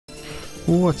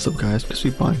What's up guys,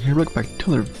 PSVBond here, welcome back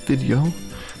to another video.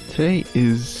 Today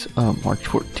is March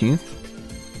 14th,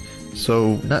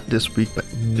 so not this week but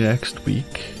next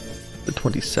week, the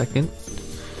 22nd,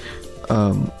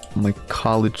 my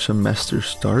college semester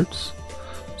starts.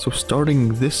 So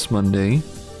starting this Monday,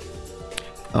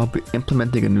 I'll be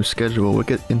implementing a new schedule. We'll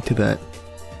get into that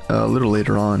a little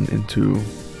later on into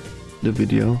the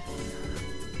video,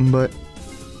 but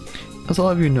as all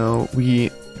of you know,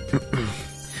 we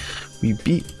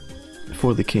beat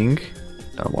For the King.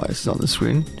 Why is it on the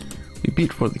screen? We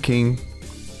beat For the King.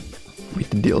 We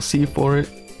beat the DLC for it.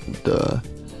 The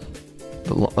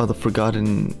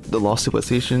Lost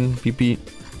Civilization. We beat.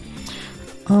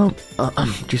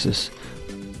 Jesus.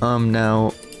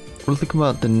 Now we're thinking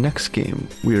about the next game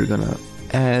we are gonna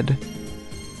add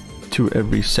to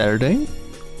every Saturday,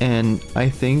 and I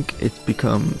think it's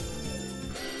become.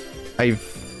 I've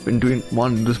been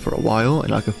wanting this for a while,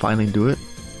 and I can finally do it.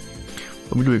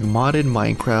 We're doing modded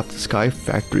Minecraft Sky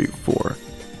Factory 4.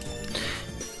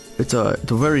 It's a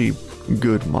very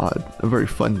good mod, a very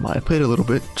fun mod. I played a little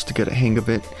bit just to get a hang of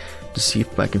it, to see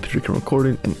if my computer can record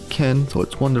it, and it can, so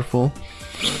it's wonderful.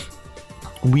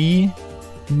 We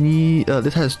need,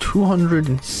 this has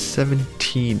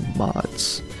 217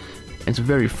 mods. It's a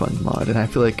very fun mod, and I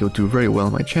feel like it'll do very well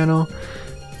on my channel.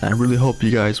 I really hope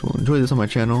you guys will enjoy this on my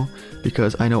channel,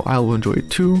 because I know I will enjoy it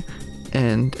too,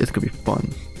 and it's gonna be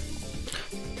fun.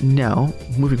 Now,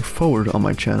 moving forward on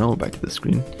my channel, back to the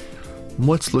screen,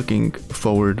 what's looking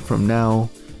forward from now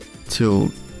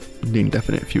till the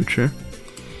indefinite future?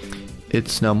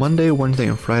 It's now Monday, Wednesday,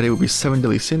 and Friday will be 7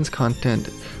 Deadly Sins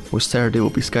content, where Saturday will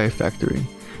be Sky Factory.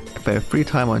 If I have free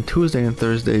time on Tuesday and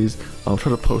Thursdays, I'll try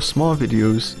to post small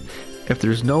videos. If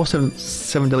there's no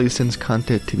 7 Deadly Sins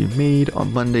content to be made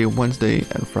on Monday, Wednesday,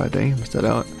 and Friday, missed that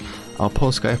out, I'll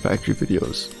post Sky Factory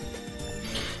videos.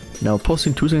 Now,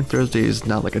 posting Tuesday and Thursday is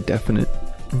not like a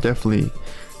definitely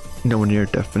nowhere near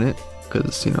definite,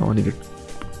 because you know I need to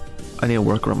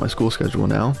work around my school schedule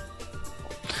now,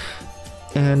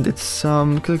 and it's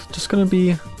just gonna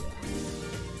be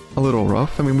a little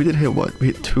rough. I mean, we did hit what?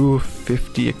 We hit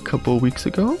 250 a couple days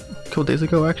ago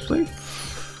actually,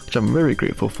 which I'm very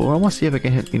grateful for. I want to see if I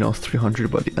can hit 300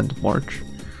 by the end of March,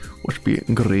 which would be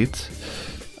great.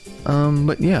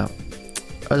 But yeah.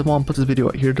 I just want to put this video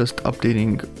out here, just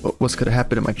updating what's gonna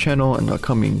happen in my channel in the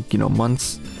coming,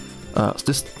 months.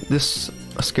 This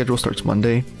schedule starts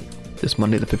Monday, this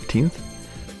Monday the 15th.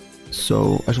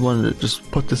 So I just wanted to just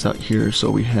put this out here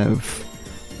so we have,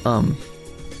 I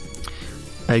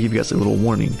give you guys a little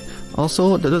warning.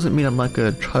 Also, that doesn't mean I'm not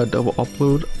gonna try to double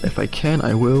upload. If I can,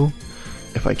 I will.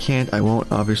 If I can't, I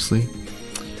won't. Obviously,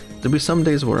 there'll be some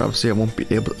days where obviously I won't be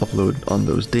able to upload on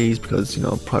those days because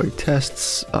probably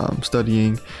tests,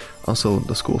 studying, also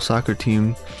the school soccer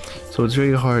team. So it's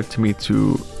very hard to me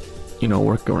to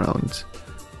work around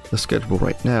the schedule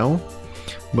right now,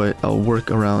 but I'll work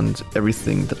around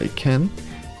everything that I can.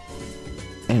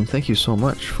 And thank you so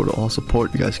much for all the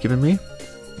support you guys given me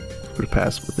for the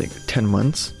past, I think, 10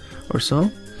 months or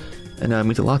so, and it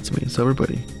means a lot to me. So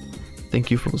everybody, thank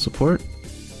you for the support.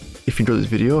 If you enjoyed this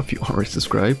video, if you aren't already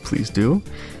subscribed, please do.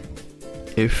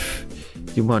 If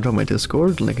you want to join my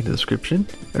Discord, link in the description.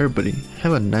 Everybody,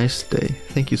 have a nice day.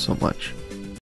 Thank you so much.